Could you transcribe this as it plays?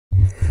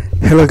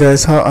Hello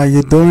guys, how are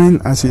you doing?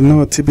 As you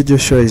know, TB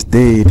Joshua is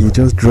dead. He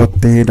just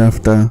dropped dead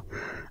after,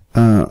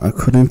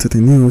 according to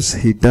the news,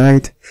 he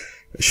died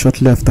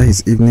shortly after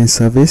his evening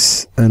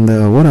service. And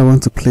what I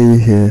want to play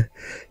here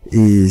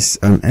is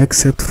an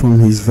excerpt from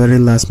his very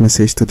last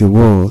message to the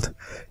world.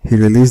 He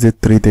released it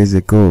 3 days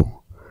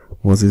ago.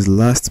 It was his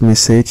last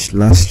message,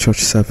 last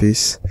church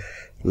service,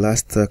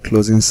 last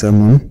closing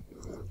sermon.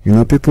 You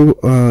know, people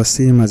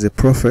see him as a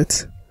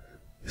prophet.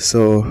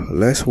 So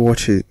let's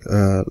watch it,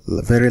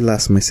 very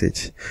last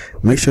message.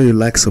 Make sure you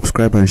like,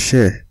 subscribe and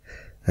share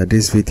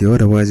this video,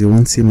 otherwise you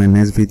won't see my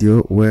next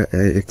video where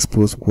I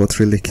expose what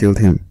really killed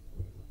him.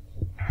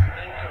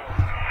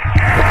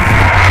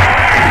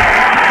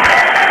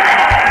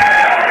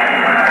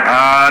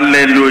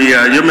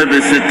 Hallelujah. You may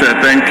be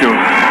seated. Thank you.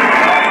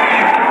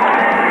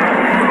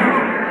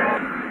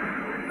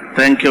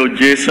 Thank you,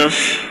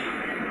 Jesus.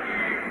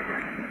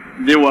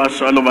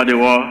 Viewers all over the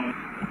world,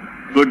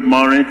 good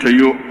morning to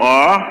you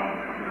all.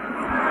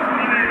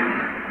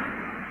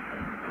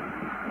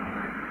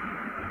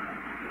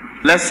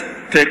 Let's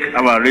take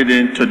our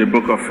reading to the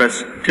book of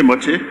 1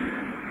 Timothy.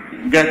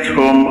 Get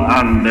home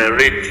and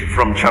read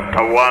from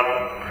chapter 1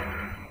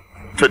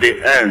 to the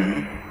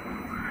end.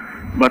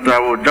 But I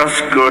will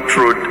just go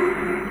through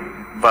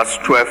verse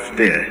 12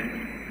 there.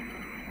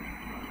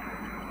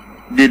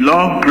 The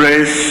Lord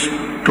grace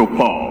to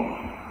Paul.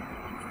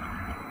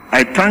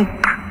 I thank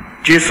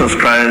Jesus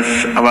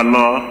Christ, our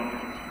Lord,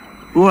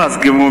 who has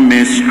given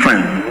me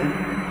strength,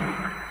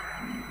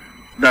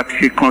 that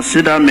he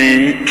consider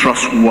me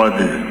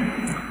trustworthy,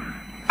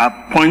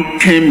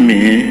 appointing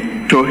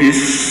me to his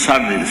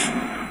service.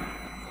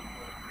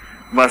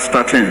 Verse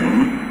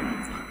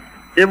 13.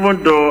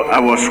 Even though I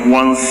was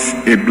once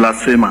a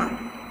blasphemer,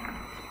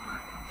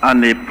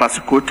 and a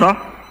persecutor,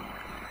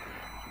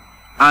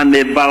 and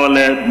a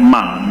violent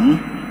man,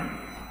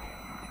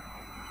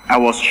 I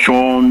was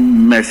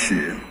shown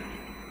mercy,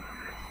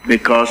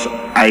 because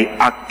I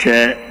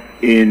acted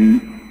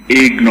in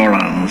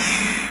ignorance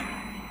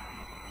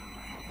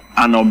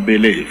and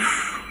unbelief.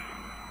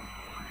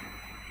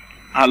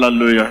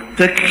 Hallelujah.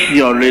 Take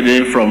your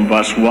reading from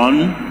verse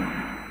 1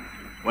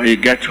 when you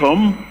get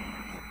home,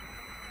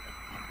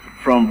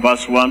 from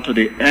verse 1 to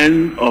the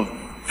end of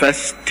 1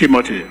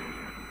 Timothy.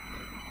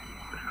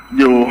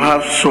 You will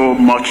have so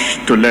much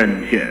to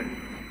learn here.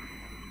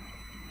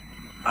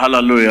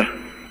 Hallelujah.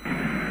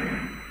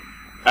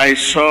 I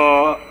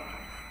saw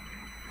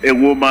a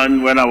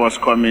woman when I was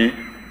coming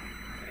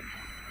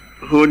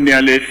who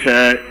nearly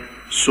felt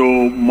so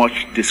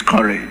much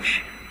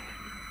discouraged.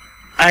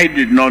 I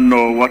did not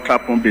know what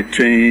happened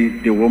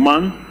between the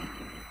woman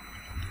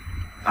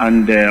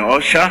and the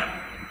usher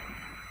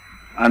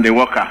and the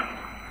worker.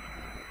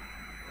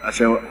 I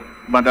said,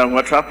 Madam,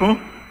 what happened?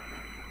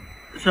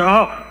 She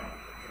said,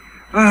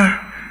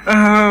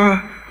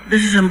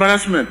 this is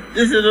embarrassment.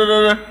 This is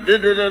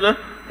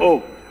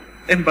oh,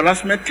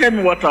 embarrassment. Tell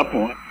me what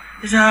happened.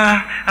 He said,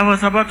 I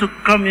was about to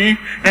come in,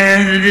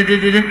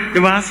 they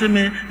were asking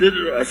me.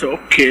 I said,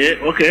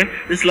 okay.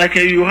 It's like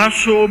you have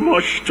so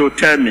much to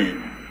tell me,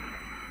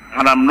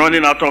 and I'm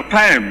running out of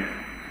time.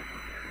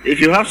 If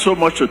you have so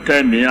much to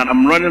tell me, and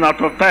I'm running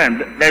out of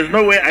time, there's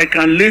no way I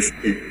can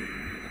listen.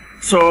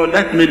 So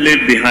let me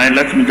leave behind.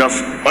 Let me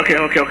just, okay.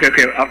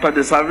 After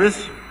the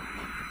service,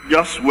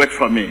 just wait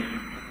for me.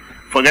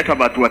 Forget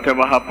about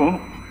whatever happened.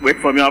 Wait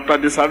for me after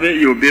the service,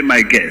 you'll be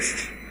my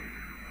guest.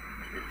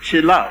 She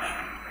laughed.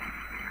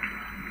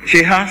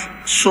 She has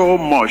so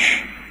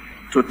much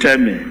to tell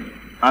me,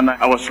 and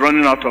I was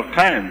running out of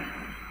time.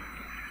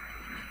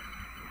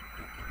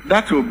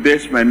 That will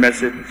base my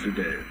message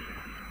today.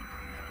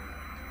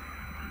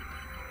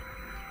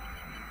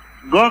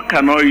 God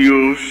cannot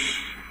use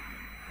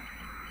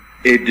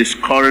a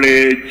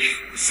discouraged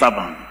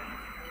servant.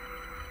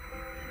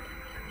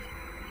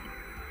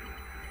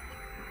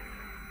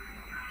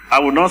 I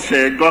will not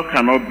say God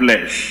cannot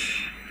bless,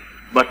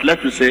 but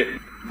let me say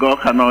God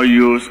cannot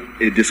use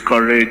a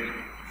discouraged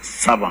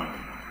servant.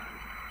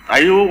 Are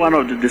you one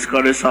of the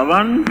discouraged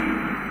servants?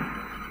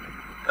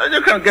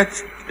 You can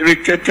get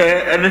irritated,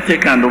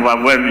 anything can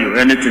overwhelm you,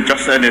 anything,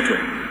 just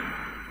anything.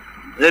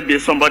 Maybe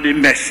somebody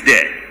messed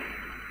there.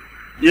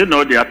 You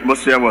know the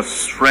atmosphere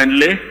was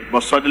friendly,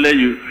 but suddenly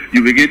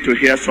you begin to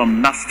hear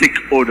some nasty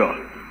odor.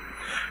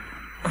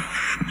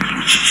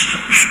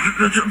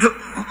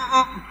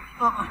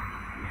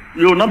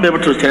 You will not be able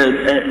to tell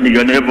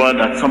your neighbor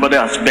that somebody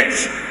has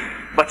messed,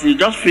 but you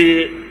just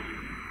feel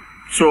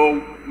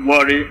so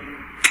worried.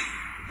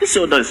 This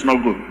odor is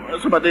not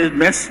good. Somebody is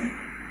messing.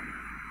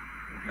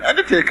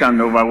 Anything can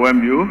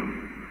overwhelm you.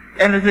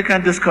 Anything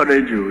can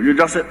discourage you. You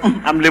just say,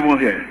 I'm living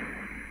here.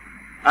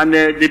 And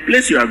the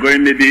place you are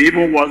going may be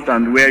even worse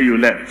than where you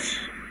left.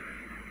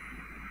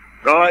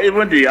 Or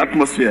even the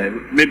atmosphere,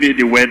 maybe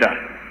the weather.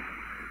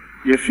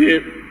 You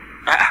feel,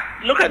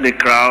 look at the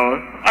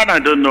crowd, and I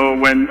don't know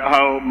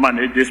how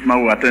managed this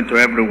man will attend to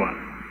everyone.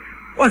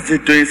 What's he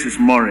doing this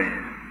morning?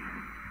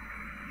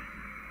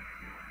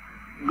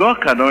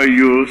 God cannot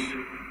use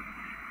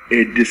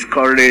a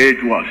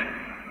discouraged what?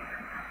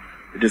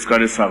 A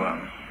discouraged servant.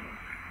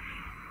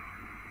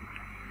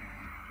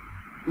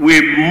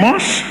 We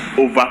must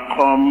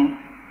overcome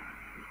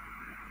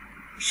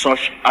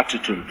such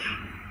attitude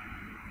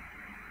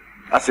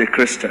as a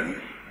Christian.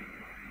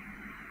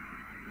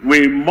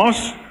 We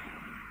must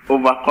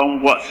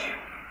overcome what?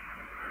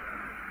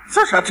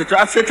 Such attitude.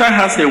 As Satan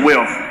has a way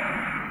of,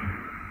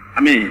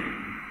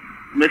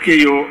 making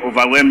you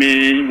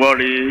overwhelming,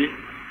 worry,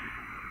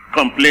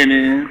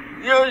 complaining.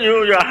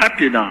 You're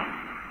happy now.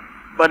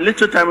 But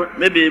little time,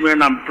 maybe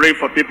when I'm praying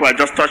for people, I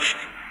just touched.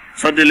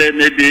 Suddenly,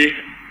 maybe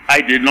I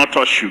did not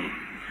touch you.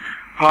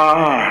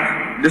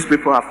 These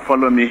people have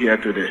followed me here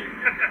today.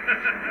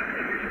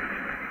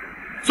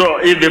 So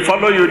if they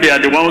follow you, they are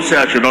the ones who say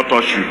I should not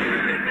touch you.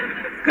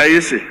 Can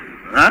you see?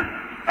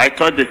 I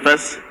thought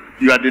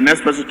you are the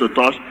next person to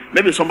touch.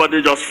 Maybe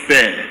somebody just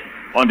fell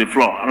on the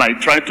floor and I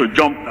tried to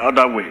jump the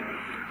other way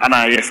and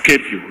I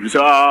escape you. You say,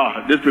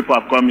 these people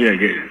have come here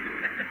again.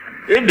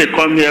 If they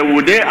come here,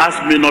 would they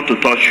ask me not to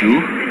touch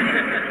you?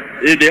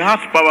 If they have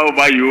power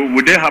over you,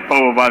 would they have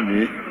power over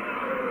me?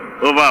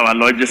 Over our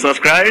Lord Jesus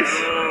Christ?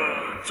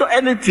 So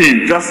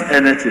anything, just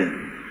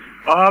anything.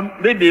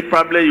 Maybe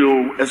probably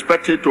you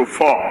expected to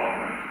fall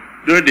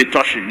during the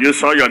touching. You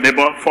saw your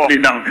neighbor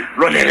falling down.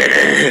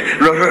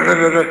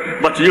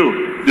 But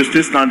you're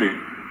still standing.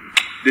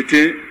 The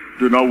thing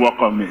do not work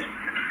on me.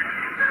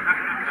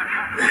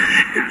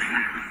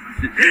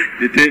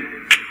 The thing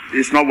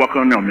is not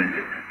working on me.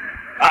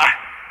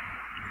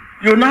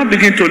 You now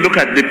begin to look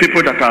at the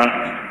people that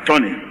are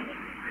turning.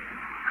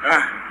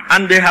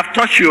 And they have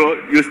touched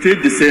you, you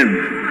still the same.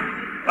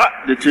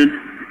 The thing,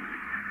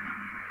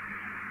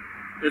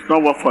 it's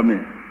not work for me.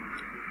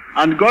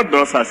 And God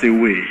does has a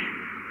way.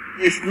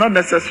 It's not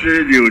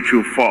necessary you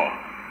should fall.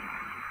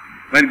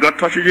 When God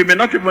touches you, you may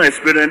not even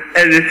experience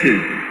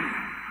anything.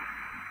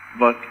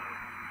 But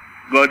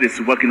God is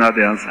working out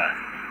the answer.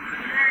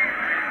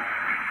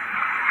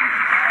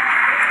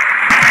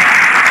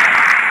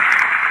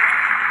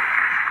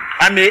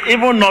 I may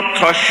even not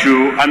touch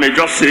you. I may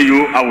just say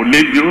you, I will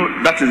leave you.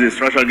 That is the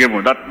instruction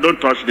given. That don't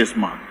touch this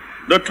man.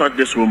 Don't touch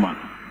this woman.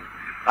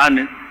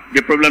 And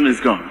the problem is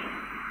gone.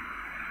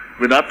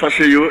 Without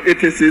touching you,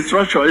 it is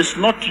instruction. It's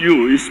not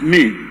you, it's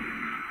me.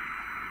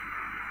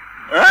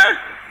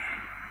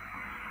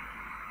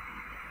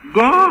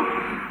 God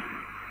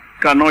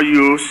cannot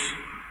use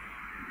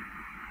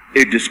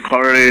a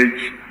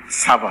discouraged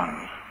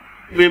servant.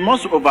 We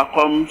must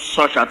overcome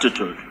such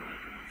attitude.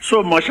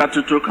 So much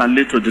attitude can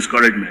lead to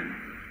discouragement.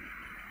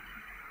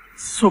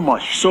 So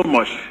much.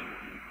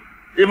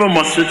 Even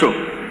mosquito.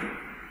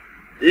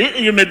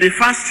 You may be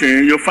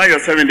fasting, you find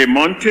yourself in the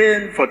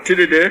mountain for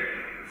 3 days,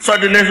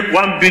 suddenly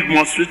one big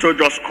mosquito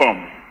just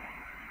come.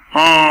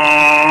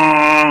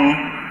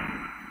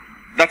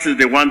 That is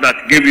the one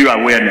that gave you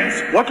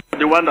awareness. What is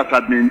the one that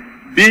had been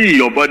in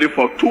your body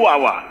for 2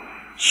 hours,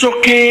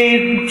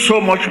 soaking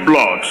so much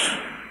blood?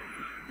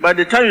 By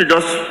the time you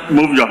just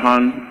move your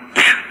hand,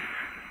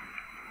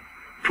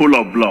 full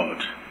of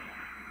blood.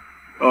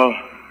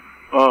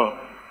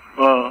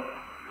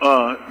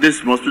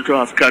 This mosquito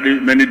has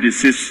carried many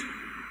diseases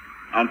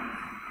and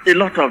a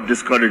lot of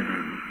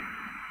discouragement.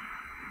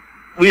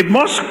 We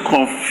must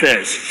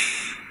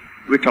confess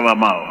with our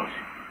mouth,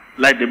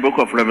 like the book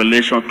of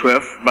Revelation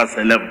 12, verse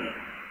 11.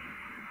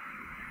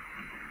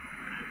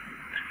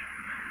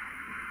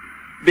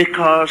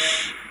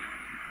 Because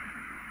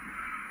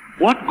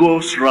what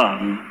goes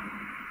wrong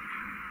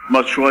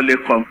must surely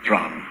come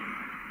wrong.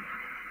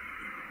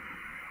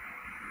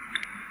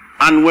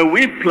 And when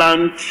we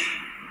plant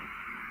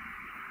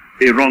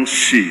a wrong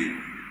seed,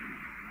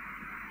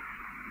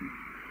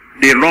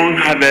 the wrong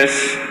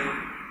harvest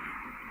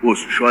will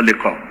surely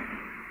come.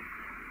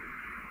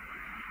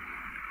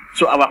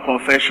 So our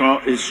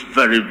confession is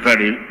very,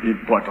 very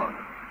important.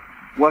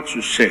 What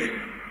you say.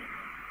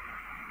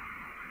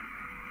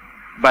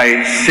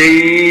 By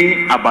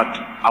saying about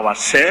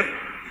ourselves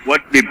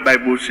what the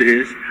Bible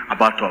says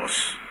about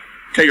us.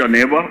 Tell your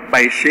neighbor,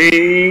 by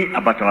saying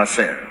about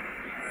ourselves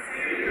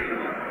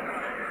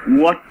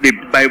what the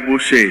Bible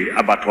says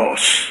about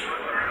us.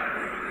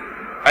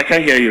 I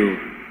can't hear you.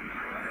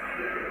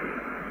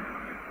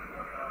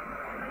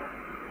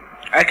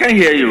 I can't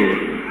hear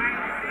you.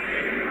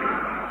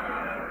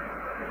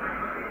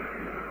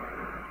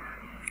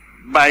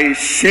 By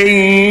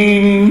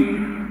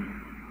saying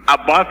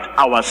about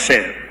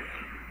ourselves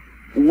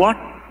what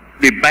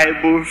the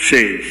Bible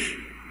says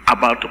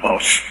about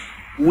us,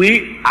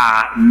 we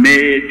are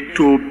made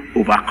to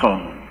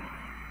overcome.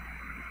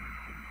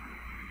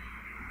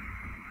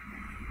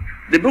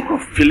 The book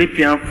of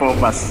Philippians 4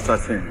 verse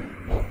 13.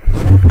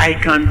 I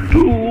can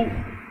do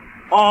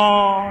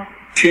all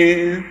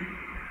things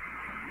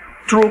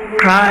through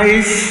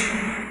Christ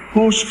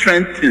who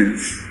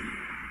strengthens.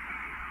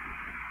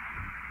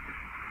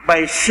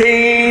 By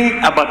saying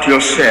about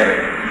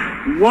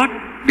yourself what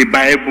the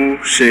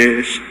Bible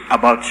says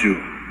about you.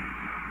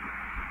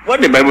 What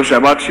the Bible says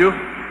about you?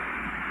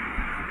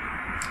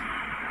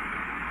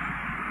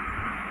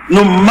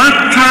 No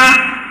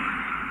matter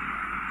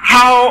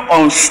how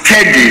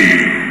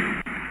unsteady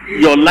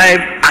your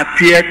life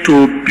appears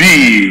to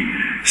be,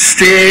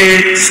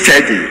 stay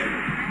steady.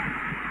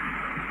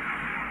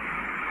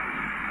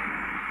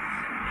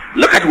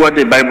 Look at what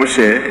the Bible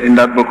says in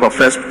that book of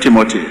 1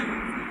 Timothy.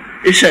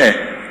 It said,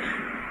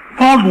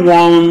 Paul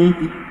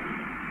warned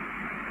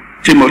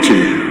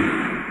Timothy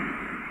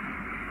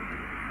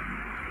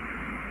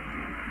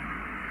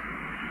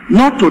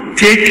not to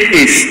take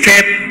a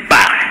step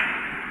back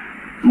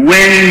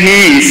when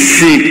he is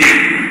sick,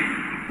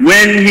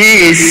 when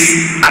he is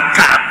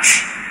attacked,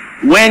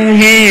 when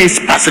he is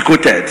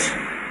persecuted.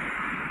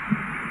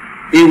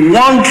 He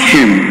warned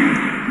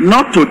him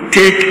not to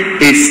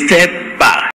take a step back.